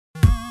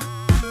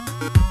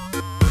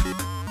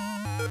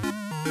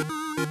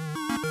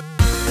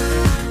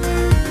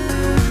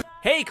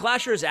Hey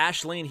Clashers,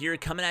 Ashley here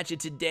coming at you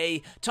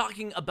today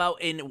talking about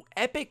an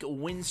epic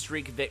win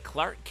streak that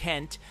Clark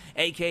Kent,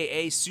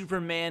 aka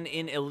Superman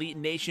in Elite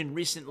Nation,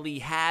 recently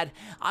had.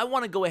 I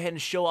want to go ahead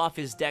and show off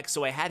his deck,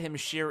 so I had him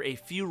share a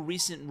few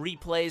recent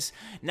replays.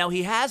 Now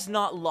he has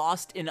not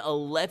lost in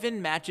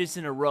 11 matches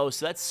in a row,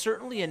 so that's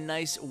certainly a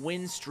nice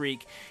win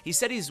streak. He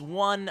said he's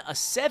won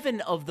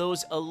 7 of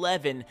those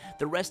 11,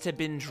 the rest have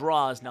been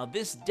draws. Now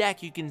this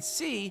deck, you can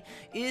see,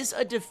 is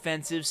a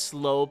defensive,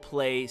 slow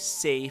play,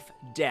 safe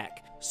deck.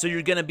 So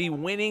you're going to be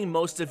winning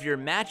most of your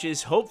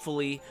matches,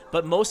 hopefully,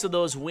 but most of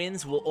those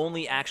wins will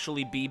only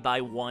actually be by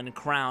 1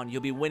 crown.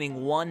 You'll be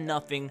winning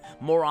 1-0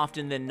 more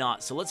often than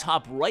not. So let's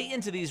hop right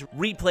into these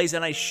replays,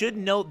 and I should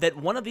note that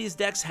one of these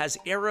decks has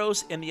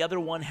arrows and the other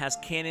one has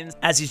cannons,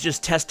 as he's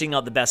just testing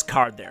out the best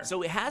card there.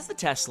 So it has the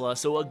Tesla,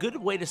 so a good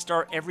way to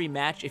start every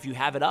match if you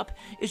have it up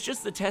is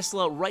just the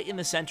Tesla right in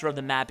the center of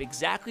the map,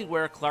 exactly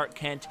where Clark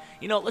Kent,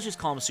 let's just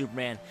call him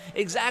Superman,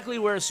 exactly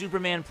where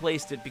Superman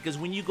placed it, because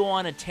when you go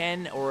on a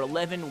 10 or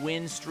 11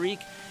 win streak,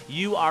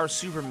 you are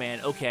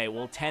Superman. Okay,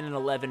 well, 10 and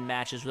 11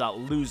 matches without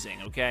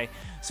losing, okay?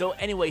 So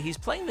anyway, he's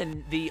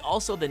playing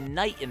also the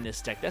Knight in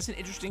this deck. That's an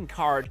interesting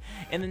card,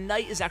 and the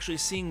Knight is actually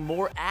seeing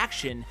more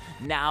action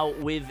now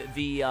with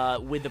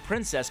the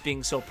Princess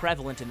being so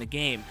prevalent in the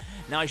game.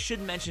 Now, I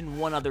should mention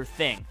one other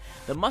thing.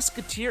 The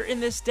Musketeer in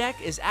this deck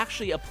is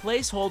actually a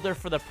placeholder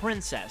for the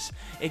Princess.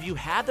 If you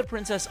have the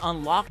Princess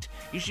unlocked,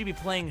 you should be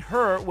playing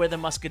her where the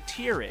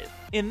Musketeer is.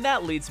 And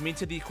that leads me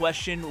to the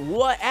question,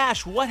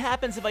 Ash, what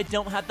happens if I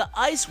don't have the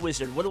Ice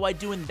Wizard? What do I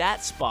do in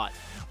that spot?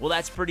 Well,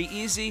 that's pretty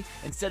easy.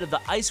 Instead of the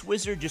Ice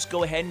Wizard, just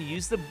go ahead and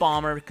use the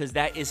Bomber, because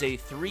that is a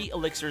 3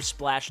 elixir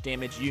splash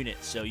damage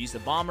unit. So use the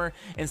Bomber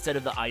instead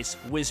of the Ice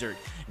Wizard.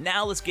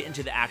 Now let's get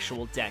into the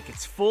actual deck.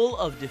 It's full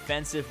of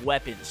defensive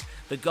weapons.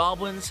 The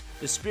Goblins,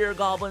 the Spear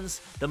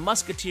Goblins, the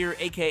Musketeer,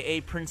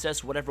 aka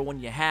Princess, whatever one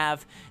you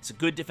have. It's a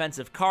good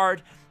defensive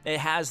card. It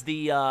has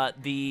the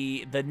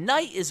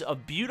Knight is a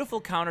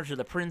beautiful counter to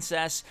the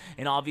Princess,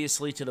 and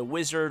obviously to the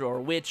Wizard or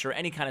Witch or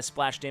any kind of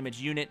splash damage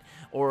unit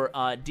or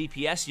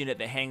DPS unit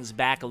that hangs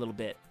back a little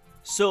bit.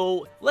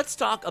 So let's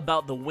talk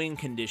about the win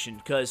condition,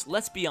 because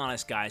let's be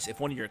honest guys, if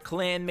one of your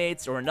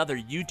clanmates or another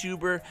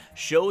YouTuber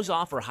shows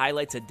off or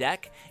highlights a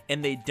deck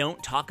and they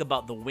don't talk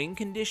about the win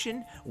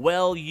condition,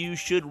 well, you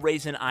should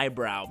raise an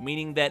eyebrow,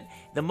 meaning that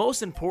the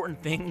most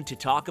important thing to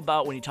talk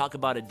about when you talk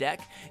about a deck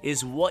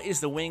is what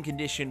is the win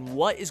condition,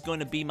 what is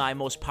going to be my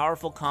most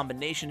powerful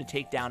combination to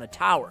take down a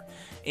tower.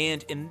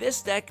 And in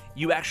this deck,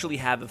 you actually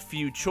have a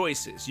few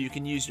choices. You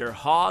can use your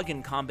Hog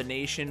in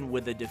combination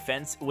with a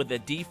defense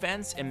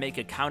and make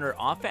a counter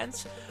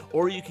offense,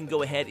 or you can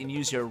go ahead and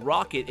use your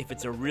Rocket if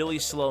it's a really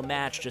slow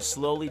match to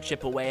slowly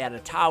chip away at a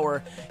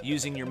tower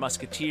using your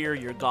Musketeer,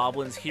 your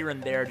Goblins here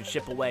and there to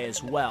chip away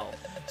as well.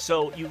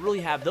 So you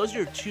really have, those are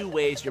your 2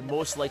 ways you're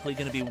most likely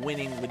going to be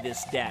winning with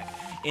this deck.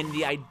 And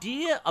the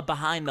idea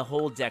behind the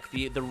whole deck,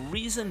 the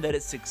reason that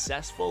it's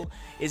successful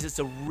is it's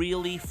a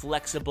really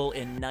flexible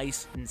and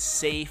nice and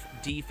safe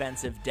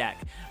defensive deck.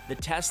 The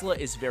Tesla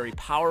is very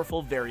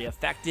powerful, very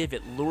effective.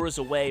 It lures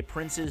away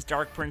Princes,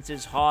 Dark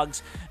Princes,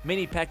 Hogs,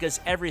 Mini P.E.K.K.A.s,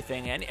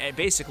 everything, and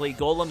basically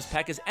Golems,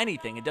 P.E.K.K.A.s,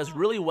 anything. It does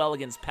really well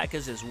against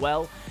P.E.K.K.A.s as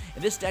well.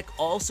 And this deck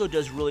also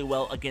does really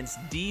well against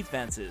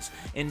defenses.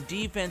 And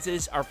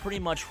defenses are pretty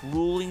much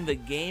ruling the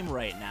game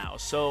right now.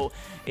 So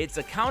it's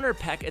a counter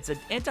P.E.K.K.A., it's an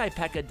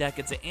anti-P.E.K.K.A. deck,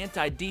 it's an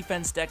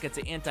anti-defense deck, it's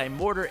an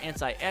anti-mortar,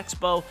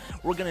 anti-expo.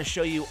 We're going to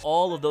show you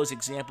all of those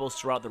examples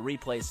throughout the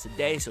replays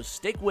today, so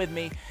stick with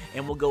me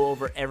and we'll go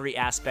over every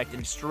aspect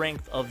and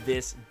strength of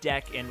this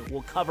deck, and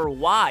we'll cover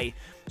why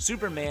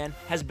Superman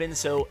has been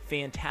so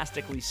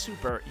fantastically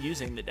super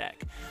using the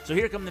deck. So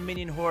here come the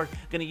minion horde.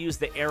 Going to use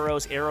the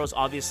arrows. Arrows,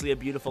 obviously a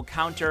beautiful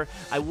counter.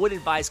 I would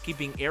advise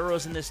keeping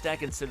arrows in this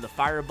deck instead of the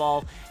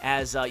fireball,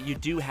 as you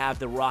do have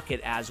the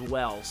rocket as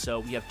well. So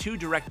we have 2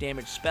 direct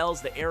damage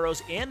spells, the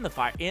arrows and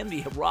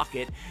the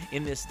rocket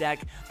in this deck.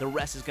 The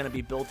rest is going to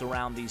be built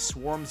around these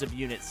swarms of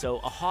units. So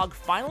a Hog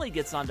finally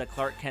gets onto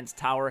Clark Kent's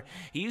tower.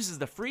 He uses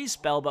the freeze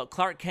spell, but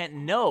Clark Kent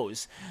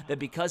knows that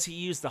because he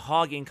used the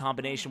Hog in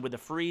combination with the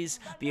freeze,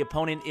 the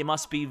opponent, it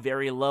must be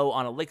very low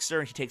on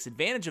elixir. He takes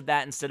advantage of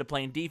that. Instead of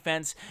playing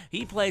defense,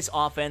 he plays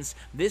offense.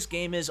 This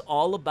game is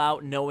all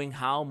about knowing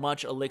how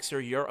much elixir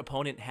your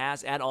opponent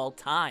has at all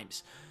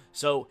times.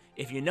 So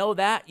if you know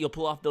that, you'll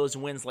pull off those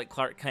wins like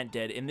Clark Kent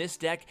did. In this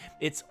deck,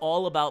 it's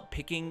all about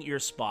picking your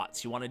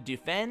spots. You want to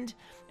defend,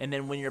 and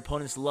then when your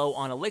opponent's low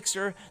on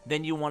elixir,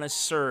 then you want to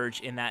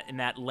surge in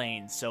that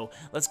lane. So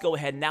let's go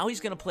ahead. Now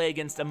he's going to play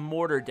against a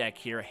mortar deck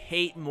here.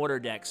 Hate mortar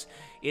decks.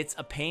 It's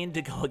a pain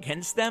to go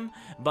against them,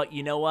 but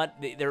you know what?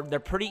 They're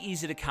pretty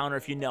easy to counter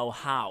if you know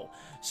how.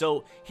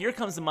 So here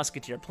comes the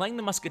Musketeer. Playing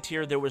the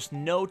Musketeer, there was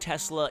no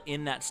Tesla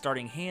in that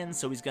starting hand,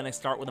 so he's going to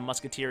start with a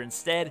Musketeer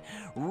instead.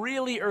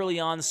 Really early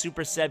on,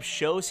 Super Seb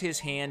shows his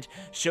hand,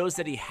 shows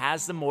that he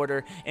has the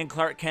mortar, and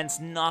Clark Kent's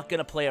not going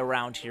to play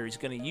around here. He's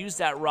going to use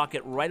that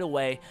rocket right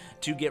away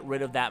to get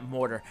rid of that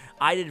mortar.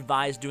 I'd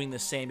advise doing the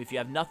same. If you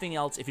have nothing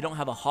else, if you don't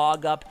have a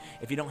hog up,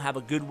 if you don't have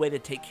a good way to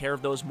take care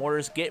of those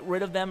mortars, get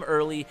rid of them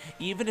early.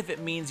 Even if it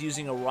means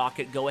using a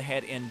rocket, go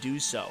ahead and do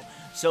so.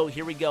 So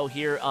here we go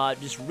here,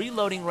 just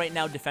reloading right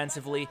now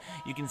defensively.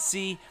 You can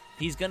see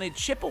he's going to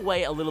chip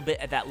away a little bit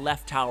at that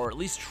left tower, at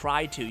least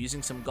try to,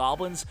 using some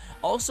goblins,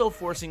 also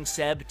forcing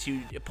Seb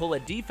to pull a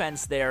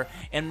defense there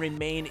and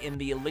remain in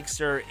the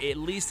elixir, at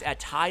least at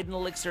tied in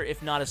elixir,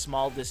 if not a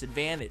small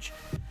disadvantage.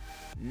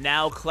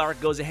 Now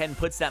Clark goes ahead and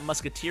puts that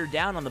Musketeer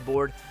down on the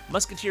board.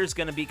 Musketeer is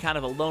going to be kind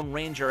of a lone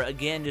ranger,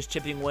 again, just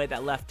chipping away at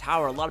that left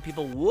tower. A lot of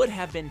people would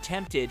have been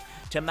tempted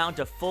to mount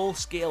a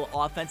full-scale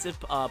offensive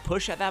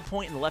push at that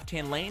point in the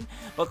left-hand lane,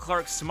 but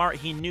Clark's smart.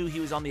 He knew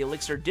he was on the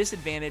elixir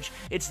disadvantage.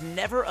 It's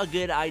never a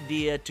good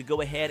idea to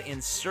go ahead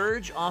and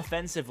surge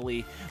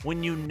offensively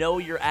when you know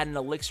you're at an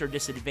elixir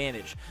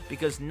disadvantage,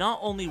 because not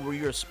only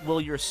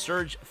will your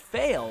surge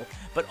fail,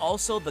 but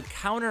also the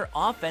counter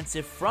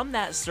offensive from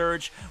that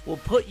surge will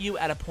put you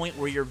at a point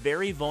where you're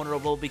very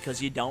vulnerable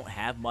because you don't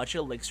have much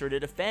elixir to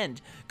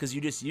defend, because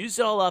you just used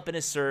it all up in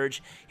a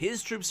surge.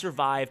 His troops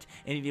survived,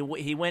 and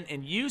he went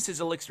and used his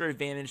elixir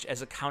advantage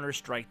as a counter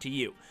strike to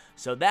you.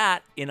 So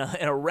that, in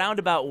a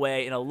roundabout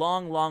way, in a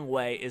long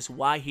way, is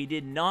why he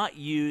did not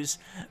use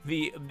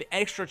the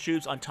extra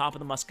troops on top of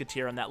the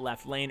Musketeer on that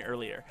left lane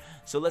earlier.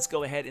 So let's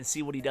go ahead and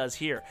see what he does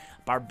here.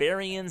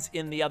 Barbarians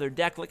in the other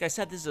deck. Like I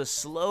said, this is a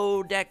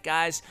slow deck,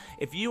 guys.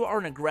 If you are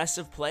an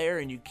aggressive player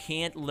and you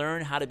can't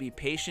learn how to be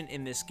patient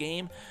in this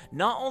game,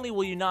 not only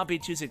will you not be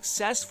too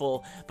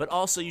successful, but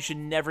also you should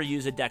never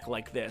use a deck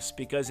like this,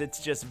 because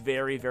it's just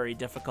very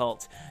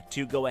difficult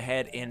to go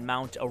ahead and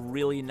mount a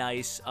really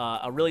nice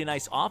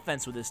offense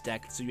with this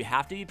deck. So you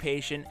have to be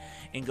patient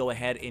and go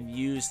ahead and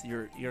use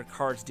your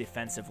cards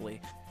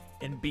defensively.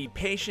 And be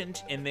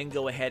patient, and then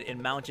go ahead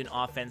and mount an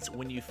offense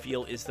when you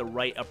feel is the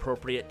right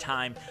appropriate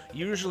time,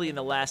 usually in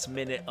the last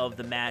minute of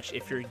the match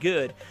if you're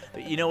good.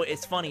 But you know,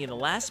 it's funny, in the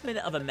last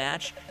minute of a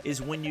match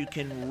is when you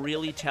can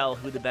really tell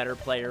who the better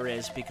player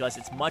is, because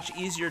it's much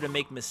easier to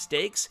make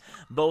mistakes,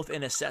 both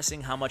in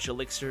assessing how much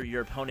elixir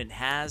your opponent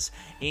has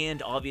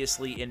and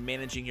obviously in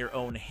managing your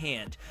own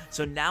hand.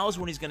 So now is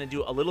when he's going to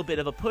do a little bit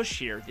of a push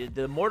here.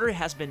 The mortar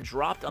has been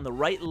dropped on the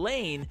right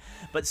lane,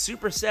 but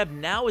Super Seb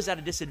now is at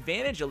a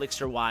disadvantage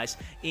elixir wise,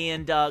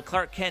 and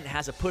Clark Kent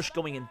has a push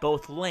going in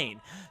both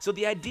lane. So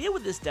the idea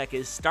with this deck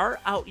is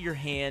start out your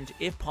hand,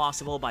 if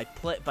possible, by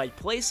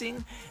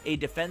placing a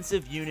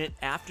defensive unit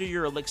after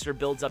your elixir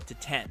builds up to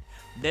 10.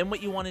 Then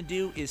what you want to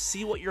do is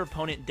see what your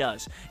opponent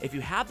does. If you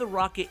have the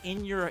rocket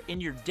in your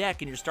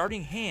deck in your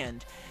starting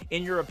hand,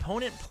 and your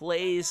opponent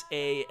plays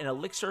an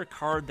elixir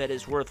card that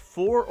is worth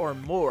 4 or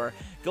more,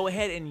 go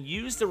ahead and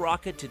use the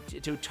rocket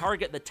to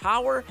target the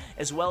tower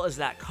as well as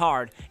that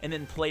card, and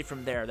then play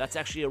from there. That's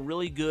actually a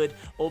really good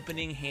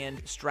opening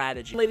hand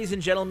strategy. Ladies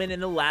and gentlemen, in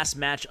the last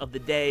match of the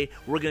day,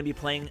 we're going to be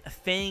playing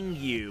Thank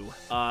You,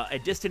 a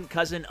distant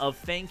cousin of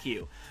Thank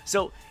You.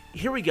 So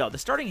here we go. The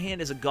starting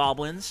hand is a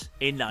Goblins,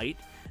 a Knight,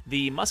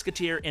 the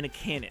Musketeer, and a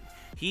Cannon.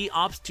 He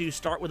opts to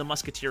start with a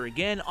Musketeer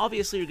again.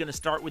 Obviously, you're going to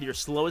start with your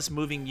slowest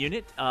moving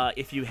unit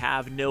if you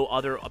have no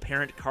other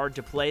apparent card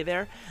to play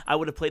there. I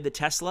would have played the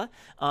Tesla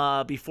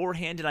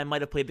beforehand, and I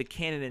might have played the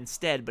Cannon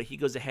instead, but he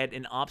goes ahead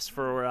and opts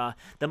for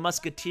the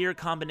Musketeer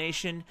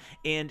combination,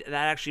 and that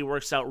actually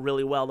works out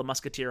really well, the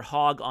Musketeer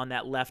Hog on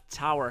that left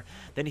tower.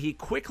 Then he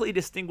quickly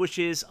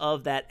distinguishes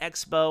of that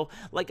Expo.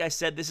 Like I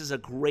said, this is a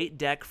great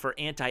deck for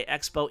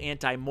anti-Expo,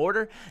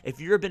 anti-Mortar.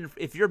 If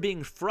you're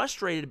being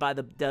frustrated by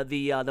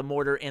the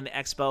Mortar and the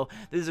Expo,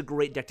 this is a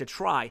great deck to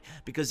try,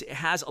 because it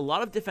has a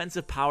lot of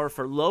defensive power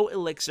for low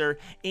elixir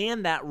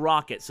and that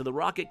rocket. So the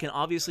rocket can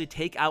obviously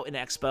take out an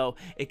Expo,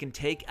 it can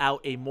take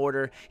out a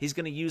mortar. He's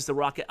going to use the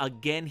rocket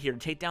again here to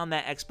take down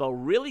that Expo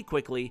really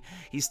quickly.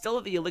 He's still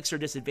at the elixir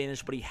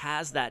disadvantage, but he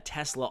has that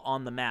Tesla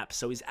on the map,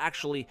 so he's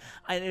actually,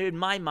 in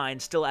my mind,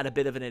 still at a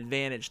bit of an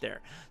advantage there.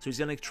 So he's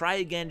going to try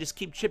again, just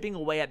keep chipping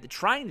away at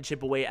trying to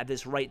chip away at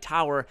this right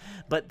tower,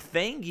 but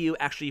Thank You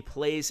actually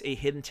plays a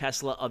hidden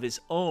Tesla of his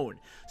own.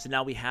 So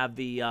now we have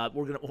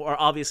we're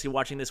obviously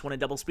watching this one in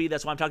double speed.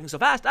 That's why I'm talking so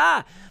fast.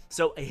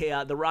 So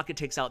the rocket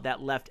takes out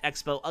that left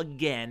Expo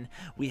again.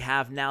 We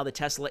have now the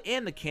Tesla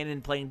and the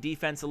Cannon playing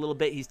defense a little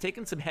bit. He's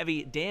taken some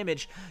heavy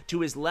damage to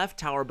his left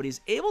tower, but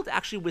he's able to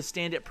actually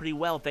withstand it pretty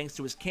well thanks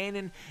to his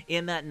Cannon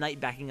and that Knight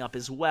backing up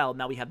as well.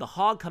 Now we have the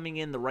Hog coming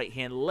in the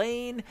right-hand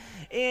lane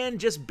and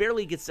just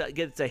barely gets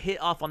a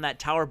hit off on that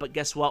tower, but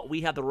guess what?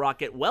 We have the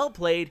rocket. Well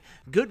played.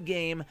 Good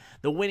game.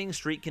 The winning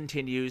streak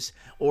continues,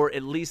 or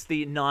at least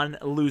the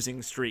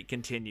non-losing streak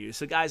continues.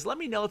 So guys, let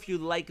me know if you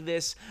like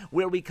this,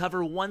 where we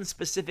cover one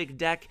specific specific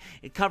deck,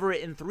 cover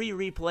it in 3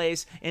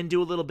 replays, and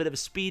do a little bit of a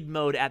speed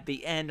mode at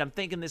the end. I'm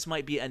thinking this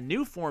might be a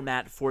new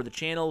format for the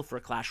channel for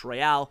Clash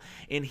Royale,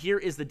 and here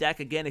is the deck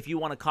again if you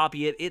want to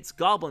copy it. It's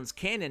Goblins,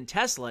 Cannon,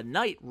 Tesla,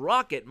 Knight,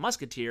 Rocket,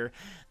 Musketeer,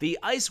 the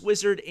Ice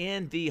Wizard,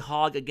 and the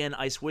Hog. Again,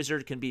 Ice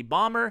Wizard can be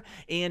Bomber,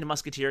 and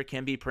Musketeer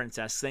can be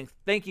Princess.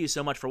 Thank you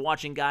so much for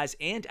watching, guys,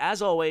 and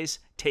as always,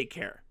 take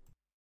care.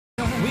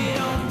 We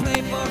don't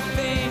play for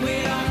fame,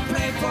 we don't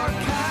play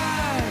for